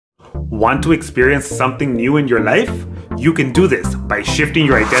Want to experience something new in your life? You can do this by shifting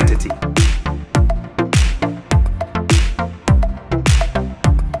your identity.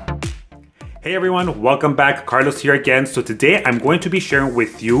 Hey everyone, welcome back. Carlos here again. So today I'm going to be sharing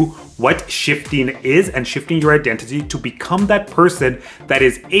with you what shifting is and shifting your identity to become that person that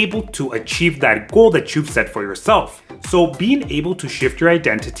is able to achieve that goal that you've set for yourself. So being able to shift your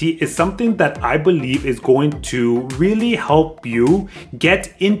identity is something that I believe is going to really help you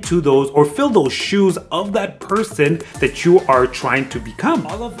get into those or fill those shoes of that person that you are trying to become.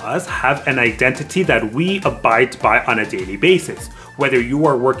 All of us have an identity that we abide by on a daily basis. Whether you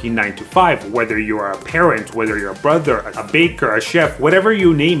are working 9 to 5, whether you are a parent, whether you're a brother, a baker, a chef, whatever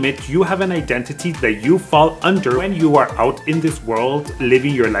you name it, you have an identity that you fall under when you are out in this world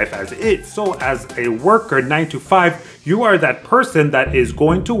living your life as is. So as a worker 9 to 5, you are that person that is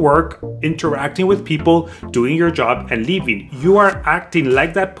going to work, interacting with people, doing your job and leaving. You are acting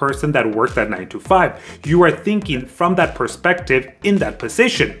like that person that worked at 9 to 5. You are thinking from that perspective in that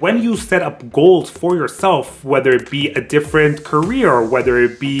position. When you set up goals for yourself, whether it be a different career, whether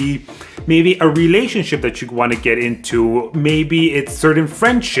it be maybe a relationship that you want to get into, maybe it's certain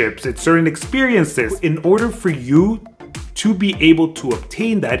friendships, it's certain experiences. In order for you to be able to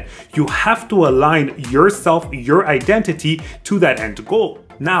obtain that, you have to align yourself, your identity to that end goal.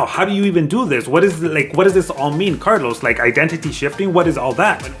 Now, how do you even do this? What does this all mean, Carlos? Like identity shifting, what is all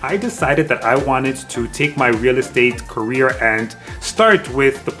that? When I decided that I wanted to take my real estate career and start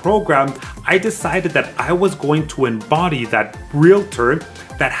with the program, I decided that I was going to embody that realtor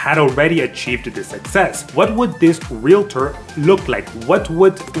that had already achieved this success. What would this realtor look like?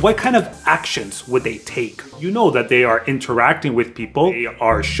 What kind of actions would they take? You know that they are interacting with people, they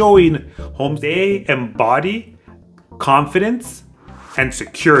are showing homes, they embody confidence and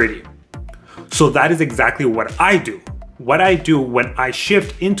security. So that is exactly what I do. What I do when I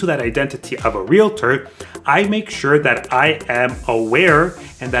shift into that identity of a realtor, I make sure that I am aware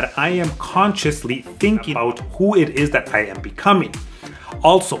and that I am consciously thinking about who it is that I am becoming.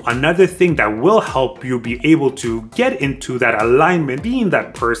 Also, another thing that will help you be able to get into that alignment, being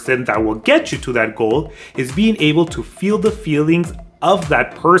that person that will get you to that goal, is being able to feel the feelings of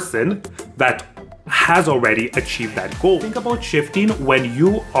that person that has already achieved that goal. Think about shifting when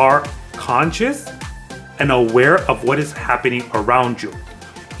you are conscious and aware of what is happening around you.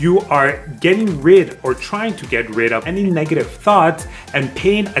 You are getting rid or trying to get rid of any negative thoughts and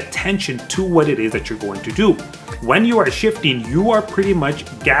paying attention to what it is that you're going to do. When you are shifting, you are pretty much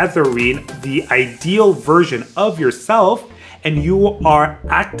gathering the ideal version of yourself, and you are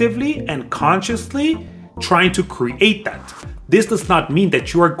actively and consciously trying to create that. This does not mean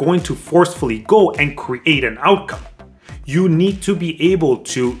that you are going to forcefully go and create an outcome. You need to be able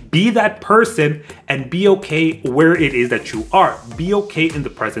to be that person and be okay where it is that you are. Be okay in the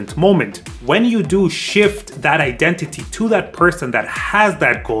present moment. When you do shift that identity to that person that has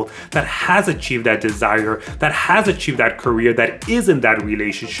that goal, that has achieved that desire, that has achieved that career, that is in that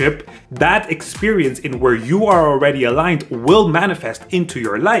relationship, that experience in where you are already aligned will manifest into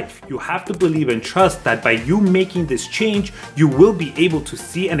your life. You have to believe and trust that by you making this change, you will be able to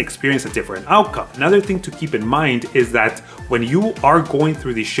see and experience a different outcome. Another thing to keep in mind is that when you are going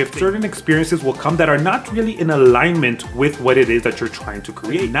through these shifts, certain experiences will come that are not really in alignment with what it is that you're trying to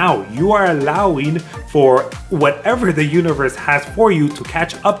create. Now, you are allowing for whatever the universe has for you to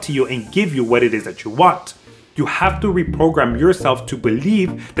catch up to you and give you what it is that you want. You have to reprogram yourself to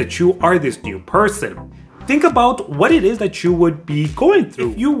believe that you are this new person. Think about what it is that you would be going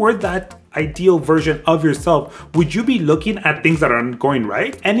through. If you were that ideal version of yourself, would you be looking at things that aren't going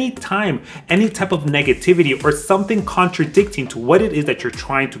right? Anytime, any type of negativity or something contradicting to what it is that you're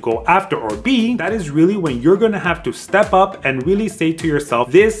trying to go after or be, that is really when you're gonna have to step up and really say to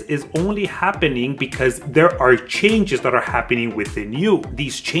yourself, this is only happening because there are changes that are happening within you.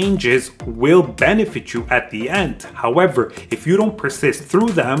 These changes will benefit you at the end. However, if you don't persist through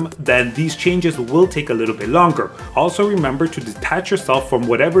them, then these changes will take a little bit longer. Also remember to detach yourself from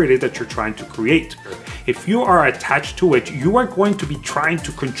whatever it is that you're trying to create. If you are attached to it, you are going to be trying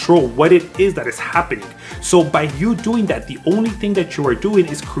to control what it is that is happening. So by you doing that, the only thing that you are doing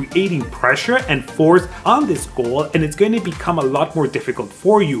is creating pressure and force on this goal, and it's going to become a lot more difficult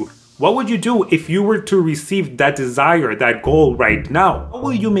for you. What would you do if you were to receive that desire, that goal right now? How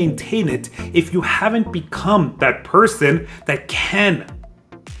will you maintain it if you haven't become that person that can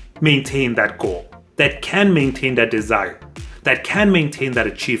maintain that goal, that can maintain that desire, that can maintain that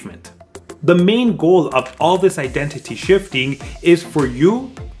achievement? The main goal of all this identity shifting is for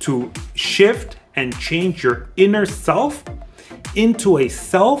you to shift and change your inner self into a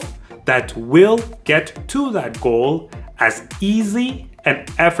self that will get to that goal as easy and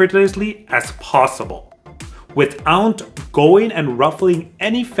effortlessly as possible, without going and ruffling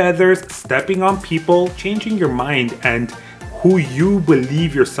any feathers, stepping on people, changing your mind and who you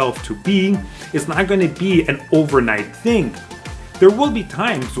believe yourself to be. Is not going to be an overnight thing. There will be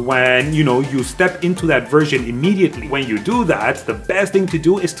times when, you step into that version immediately. When you do that, the best thing to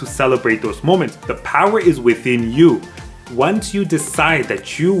do is to celebrate those moments. The power is within you. Once you decide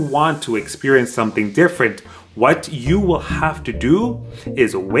that you want to experience something different, what you will have to do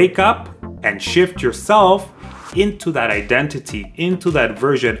is wake up and shift yourself into that identity, into that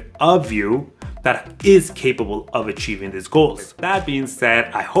version of you that is capable of achieving these goals. That being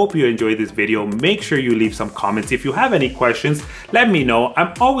said, I hope you enjoyed this video. Make sure you leave some comments. If you have any questions, let me know.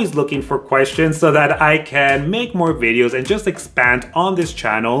 I'm always looking for questions so that I can make more videos and just expand on this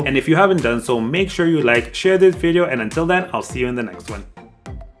channel. And if you haven't done so, make sure you like, share this video, and until then, I'll see you in the next one.